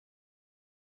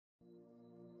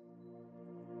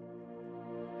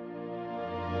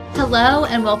Hello,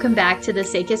 and welcome back to the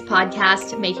SACUS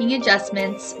podcast, Making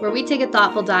Adjustments, where we take a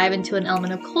thoughtful dive into an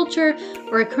element of culture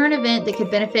or a current event that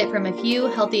could benefit from a few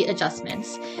healthy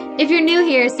adjustments. If you're new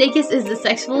here, SACUS is the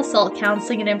Sexual Assault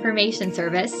Counseling and Information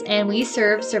Service, and we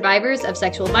serve survivors of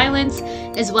sexual violence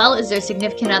as well as their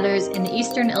significant others in the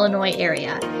Eastern Illinois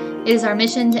area. It is our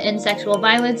mission to end sexual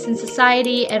violence in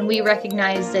society, and we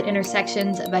recognize that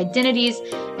intersections of identities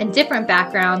and different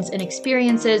backgrounds and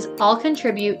experiences all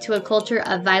contribute to a culture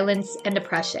of violence and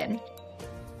oppression.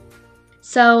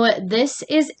 So this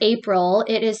is April.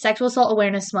 It is Sexual Assault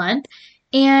Awareness Month.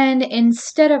 And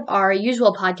instead of our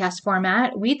usual podcast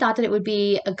format, we thought that it would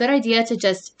be a good idea to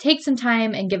just take some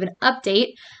time and give an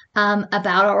update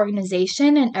about our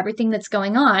organization and everything that's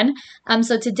going on.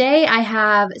 So today I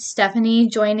have Stephanie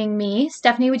joining me.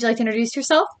 Stephanie, would you like to introduce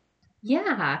yourself?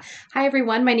 Yeah. Hi,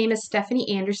 everyone. My name is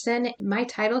Stephanie Anderson. My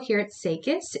title here at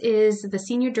SACUS is the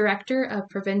Senior Director of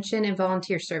Prevention and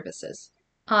Volunteer Services.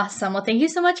 Awesome. Well, thank you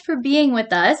so much for being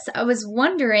with us. I was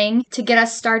wondering, to get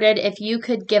us started, if you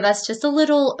could give us just a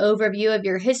little overview of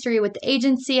your history with the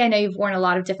agency. I know you've worn a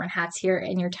lot of different hats here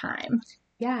in your time.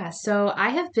 Yeah, so I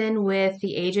have been with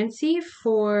the agency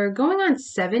for going on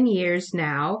 7 years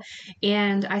now,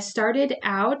 and I started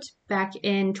out back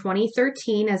in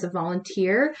 2013 as a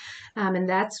volunteer, and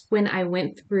that's when I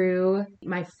went through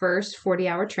my first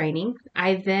 40-hour training.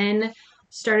 I then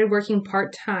started working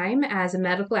part-time as a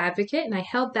medical advocate, and I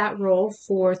held that role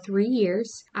for 3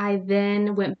 years. I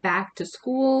then went back to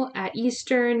school at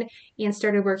Eastern and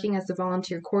started working as the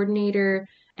volunteer coordinator.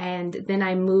 And then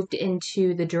I moved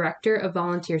into the Director of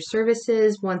Volunteer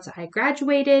Services once I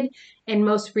graduated. And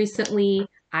most recently,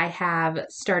 I have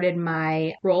started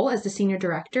my role as the Senior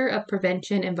Director of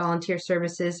Prevention and Volunteer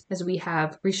Services, as we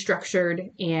have restructured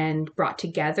and brought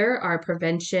together our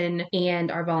prevention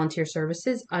and our volunteer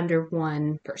services under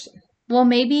one person. Well,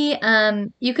 maybe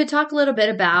you could talk a little bit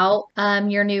about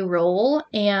your new role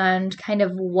and kind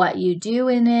of what you do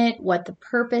in it, what the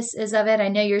purpose is of it. I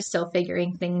know you're still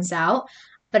figuring things out,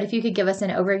 but if you could give us an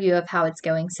overview of how it's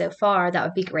going so far, that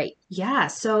would be great. Yeah,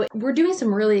 so we're doing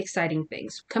some really exciting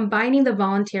things. Combining the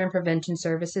volunteer and prevention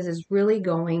services is really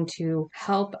going to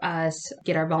help us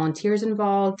get our volunteers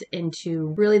involved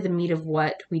into really the meat of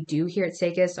what we do here at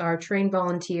SACUS. Our trained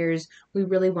volunteers, we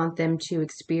really want them to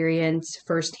experience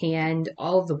firsthand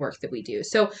all of the work that we do.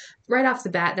 So right off the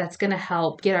bat, that's going to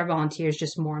help get our volunteers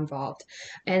just more involved.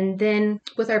 And then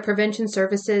with our prevention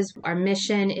services, our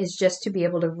mission is just to be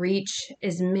able to reach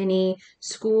as many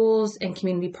schools and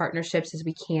community partnerships as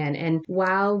we can. And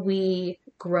while we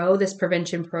grow this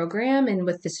prevention program and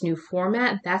with this new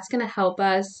format, that's going to help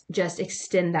us just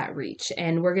extend that reach.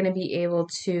 And we're going to be able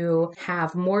to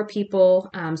have more people.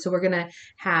 So we're going to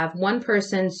have one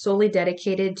person solely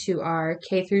dedicated to our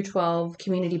K through 12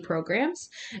 community programs.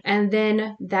 And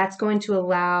then that's going to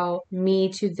allow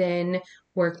me to then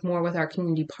work more with our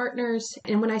community partners.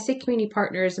 And when I say community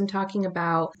partners, I'm talking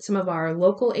about some of our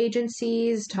local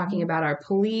agencies, talking about our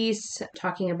police,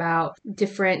 talking about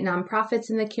different nonprofits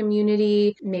in the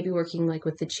community, maybe working like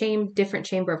with the different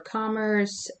chamber of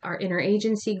commerce, our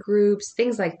interagency groups,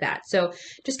 things like that. So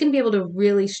just going to be able to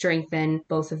really strengthen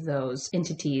both of those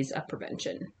entities of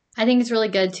prevention. I think it's really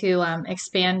good to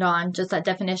expand on just that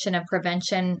definition of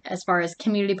prevention as far as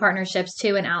community partnerships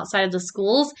too and outside of the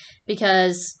schools,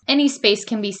 because any space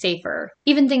can be safer.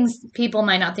 Even things people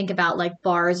might not think about, like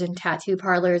bars and tattoo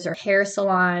parlors or hair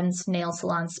salons, nail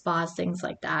salons, spas, things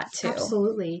like that too.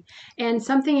 Absolutely. And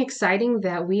something exciting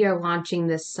that we are launching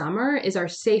this summer is our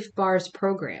Safe Bars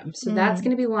program. So that's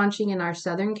going to be launching in our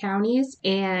southern counties,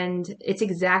 and it's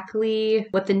exactly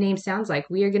what the name sounds like.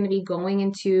 We are going to be going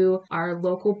into our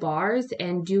local bars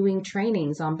and doing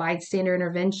trainings on bystander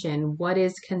intervention, what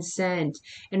is consent,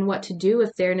 and what to do if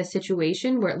they're in a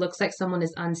situation where it looks like someone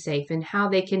is unsafe, and how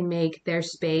they can make their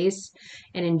space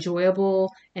an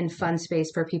enjoyable and fun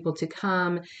space for people to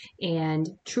come and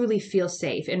truly feel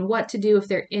safe, and what to do if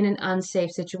they're in an unsafe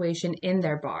situation in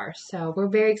their bar. So we're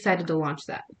very excited to launch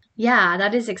that. Yeah,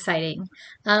 that is exciting.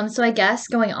 So I guess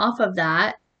going off of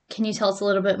that, can you tell us a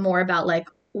little bit more about like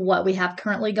what we have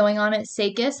currently going on at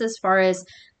SACUS as far as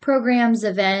programs,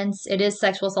 events? It is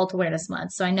Sexual Assault Awareness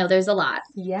Month, so I know there's a lot.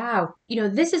 Yeah.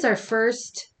 This is our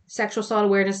first Sexual Assault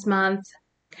Awareness Month,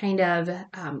 kind of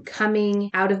coming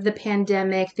out of the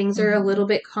pandemic. Things are a little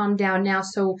bit calmed down now.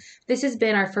 So this has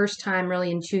been our first time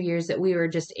really in 2 years that we were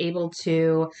just able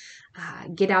to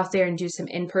get out there and do some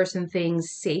in-person things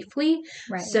safely.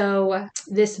 Right. So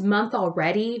this month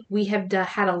already, we have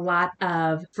had a lot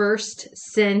of first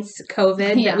since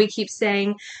COVID that we keep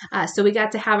saying. So we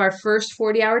got to have our first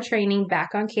 40-hour training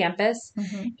back on campus,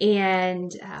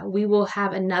 and we will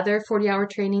have another 40-hour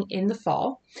training in the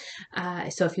fall.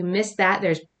 So if you missed that,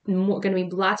 there's going to be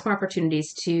lots more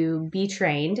opportunities to be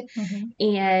trained.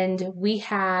 And we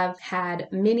have had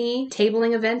many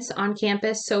tabling events on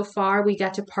campus so far. We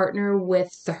got to partner with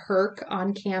the HERC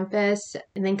on campus.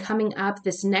 And then coming up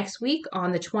this next week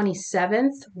on the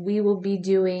 27th, we will be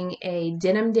doing a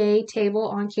Denim Day table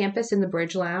on campus in the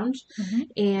Bridge Lounge,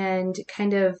 and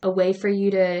kind of a way for you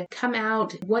to come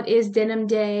out. What is Denim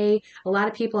Day? A lot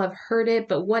of people have heard it,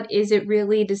 but what is it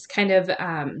really? Just kind of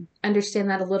understand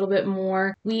that a little bit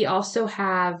more. We also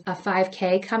have a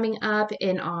 5K coming up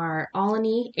in our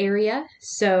Olney area.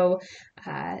 So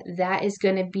that is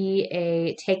going to be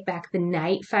a Take Back the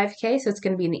Night 5K. So it's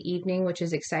going to be in the evening, which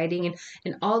is exciting.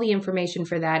 And all the information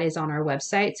for that is on our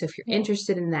website. So if you're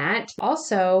interested in that.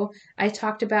 Also, I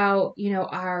talked about,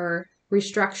 our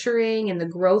restructuring and the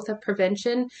growth of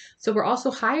prevention. So we're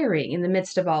also hiring in the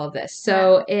midst of all of this.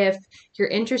 So if you're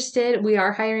interested, we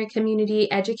are hiring a community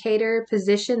educator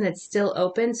position that's still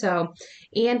open.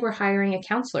 And we're hiring a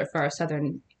counselor for our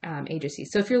Southern agency.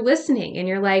 So if you're listening and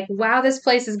you're like, wow, this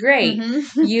place is great,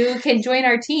 you can join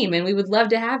our team and we would love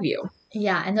to have you.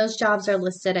 Yeah, and those jobs are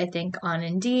listed, I think, on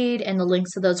Indeed, and the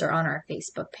links to those are on our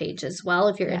Facebook page as well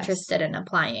if you're interested in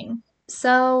applying.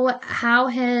 So how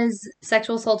has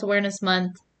Sexual Assault Awareness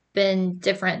Month been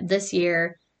different this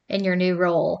year in your new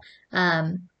role?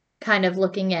 Kind of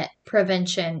looking at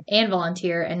prevention and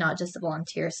volunteer and not just the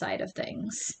volunteer side of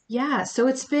things. Yeah, so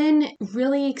it's been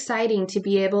really exciting to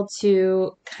be able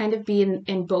to kind of be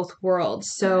in both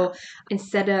worlds. So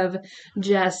instead of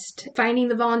just finding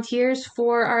the volunteers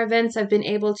for our events, I've been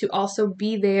able to also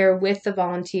be there with the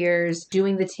volunteers,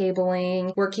 doing the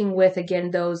tabling, working with, again,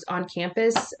 those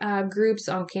on-campus groups,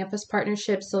 on-campus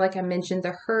partnerships. So like I mentioned,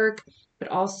 the HERC, but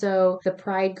also the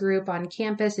Pride group on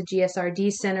campus, the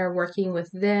GSRD Center, working with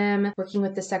them, working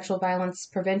with the sexual violence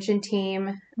prevention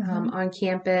team on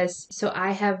campus. So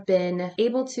I have been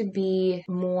able to be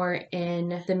more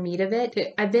in the meat of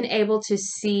it. I've been able to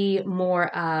see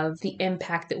more of the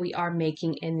impact that we are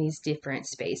making in these different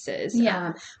spaces,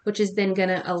 which is then going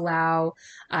to allow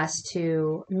us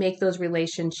to make those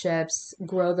relationships,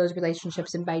 grow those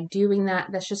relationships. And by doing that,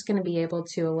 that's just going to be able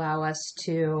to allow us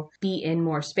to be in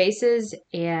more spaces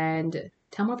and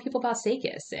tell more people about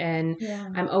SACUS. And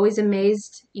I'm always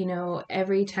amazed,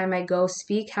 every time I go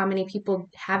speak, how many people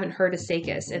haven't heard of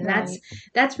SACUS. And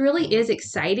that's really is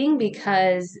exciting,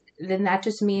 because then that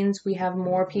just means we have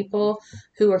more people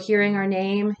who are hearing our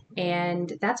name.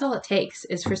 And that's all it takes,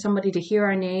 is for somebody to hear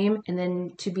our name and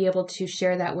then to be able to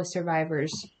share that with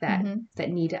survivors that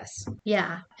need us.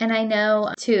 Yeah. And I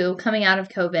know too, coming out of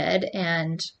COVID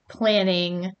and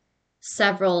planning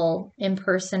several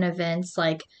in-person events,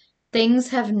 like things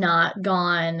have not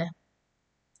gone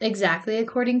exactly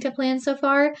according to plan so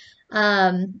far,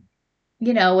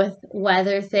 with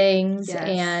weather things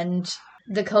and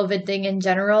the COVID thing in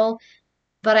general.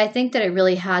 But I think that it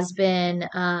really has been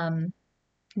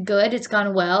good. It's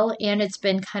gone well, and it's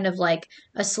been kind of like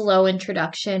a slow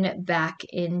introduction back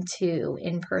into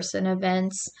in-person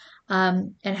events,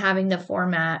 and having the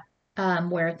format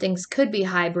where things could be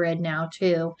hybrid now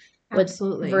too.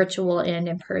 Absolutely. With virtual and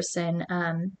in person,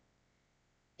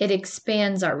 it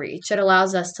expands our reach. It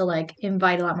allows us to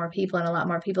invite a lot more people and a lot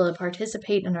more people to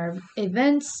participate in our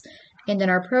events and in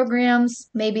our programs,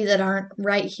 maybe that aren't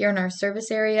right here in our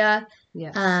service area,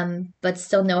 but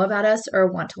still know about us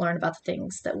or want to learn about the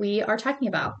things that we are talking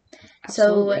about.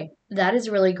 Absolutely. So that is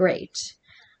really great.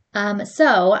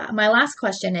 So my last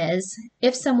question is,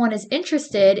 if someone is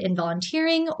interested in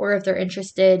volunteering, or if they're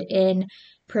interested in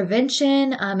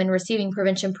prevention and receiving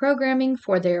prevention programming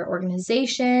for their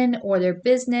organization or their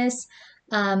business,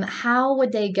 how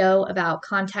would they go about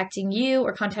contacting you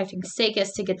or contacting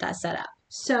SACUS to get that set up?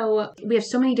 So we have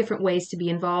so many different ways to be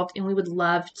involved, and we would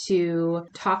love to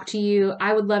talk to you.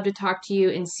 I would love to talk to you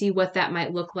and see what that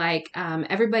might look like.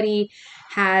 Everybody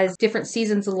has different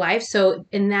seasons of life,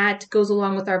 and that goes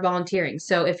along with our volunteering.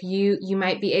 So if you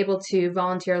might be able to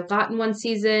volunteer a lot in one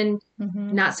season,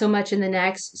 not so much in the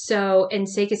next. And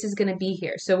SACUS is going to be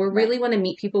here. So we really want to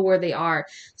meet people where they are.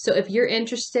 So if you're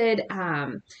interested,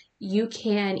 you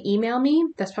can email me.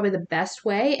 That's probably the best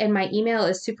way. And my email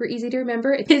is super easy to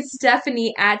remember. It's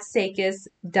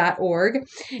Stephanie@SACUS.org.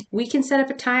 We can set up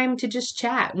a time to just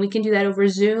chat. We can do that over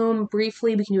Zoom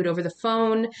briefly. We can do it over the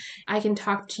phone. I can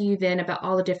talk to you then about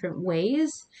all the different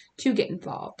ways to get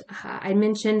involved. I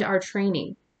mentioned our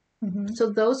training.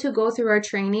 So those who go through our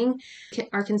training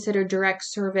are considered direct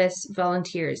service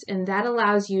volunteers, and that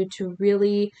allows you to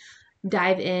really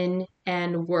dive in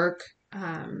and work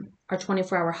our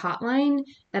 24-hour hotline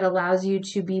that allows you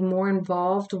to be more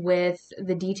involved with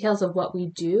the details of what we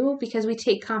do, because we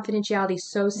take confidentiality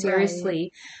so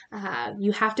seriously. Right.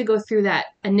 You have to go through that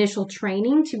initial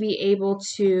training to be able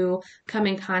to come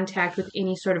in contact with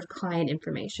any sort of client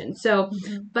information. So,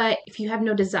 but if you have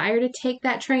no desire to take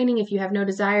that training, if you have no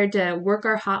desire to work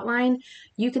our hotline,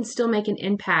 you can still make an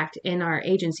impact in our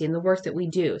agency and the work that we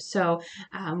do. So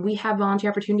we have volunteer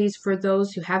opportunities for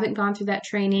those who haven't gone through that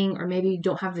training or maybe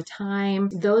don't have the time.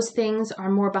 Those things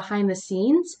are more behind the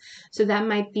scenes. So that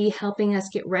might be helping us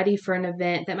get ready for an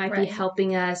event. That might be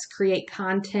helping us create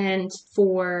content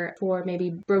for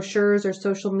maybe brochures or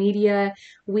social media.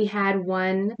 We had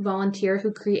one volunteer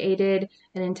who created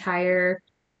an entire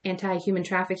anti-human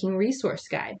trafficking resource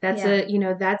guide. That's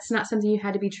that's not something you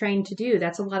had to be trained to do.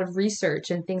 That's a lot of research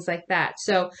and things like that.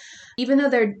 So even though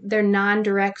they're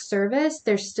non-direct service,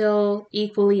 they're still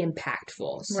equally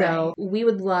impactful. So I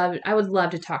would love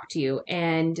to talk to you.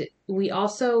 And we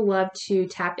also love to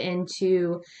tap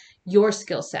into your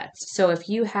skill sets. So if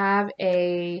you have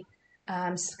a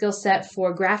skill set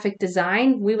for graphic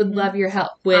design, we would love your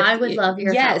help. I would love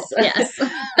your help. Yes.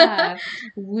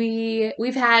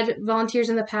 We've had volunteers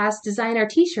in the past design our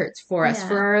t-shirts for us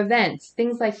for our events,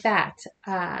 things like that.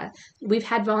 We've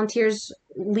had volunteers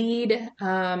lead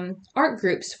art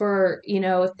groups for,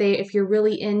 if you're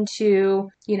really into,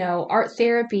 art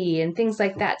therapy and things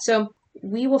like that. So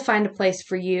we will find a place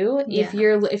for you. If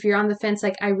you're on the fence,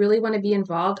 like, I really want to be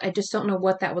involved, I just don't know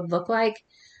what that would look like,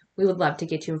 we would love to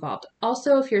get you involved.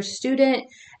 Also, if you're a student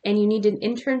and you need an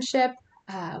internship,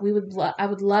 I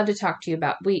would love to talk to you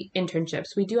about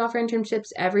internships. We do offer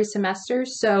internships every semester,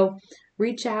 so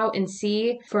reach out and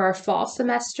see. For our fall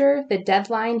semester, the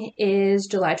deadline is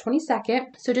July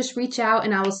 22nd. So just reach out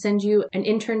and I will send you an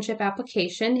internship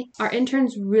application. Our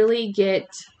interns really get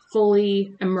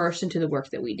fully immersed into the work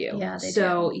that we do. Yeah, they do.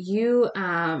 So you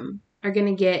are going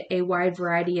to get a wide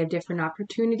variety of different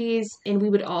opportunities. And we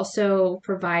would also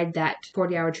provide that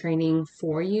 40-hour training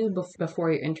for you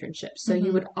before your internship. So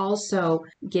you would also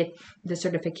get the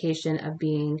certification of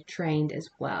being trained as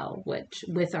well,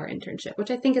 with our internship,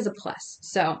 which I think is a plus.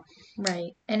 So,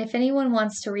 right. And if anyone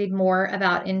wants to read more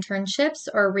about internships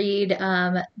or read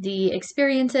the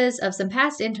experiences of some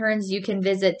past interns, you can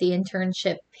visit the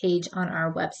internship page on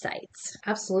our website.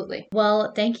 Absolutely.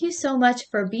 Well, thank you so much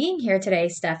for being here today,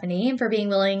 Stephanie, and for being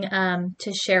willing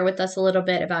to share with us a little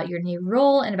bit about your new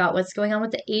role and about what's going on with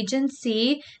the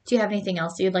agency. Do you have anything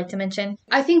else you'd like to mention?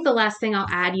 I think the last thing I'll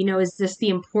add, is just the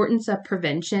importance of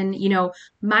prevention.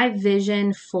 My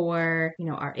vision for,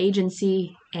 our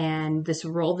agency and this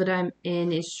role that I'm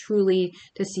in is truly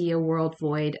to see a world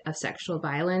void of sexual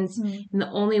violence. And the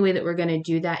only way that we're going to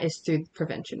do that is through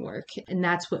prevention work. And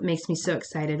that's what makes me so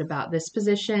excited about this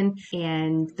position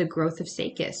and the growth of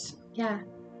SACUS. Yeah.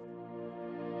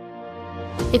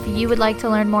 If you would like to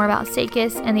learn more about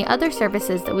SACUS and the other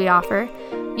services that we offer,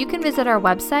 you can visit our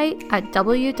website at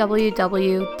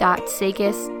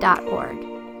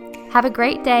www.sacus.org. Have a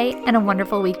great day and a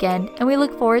wonderful weekend, and we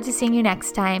look forward to seeing you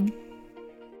next time.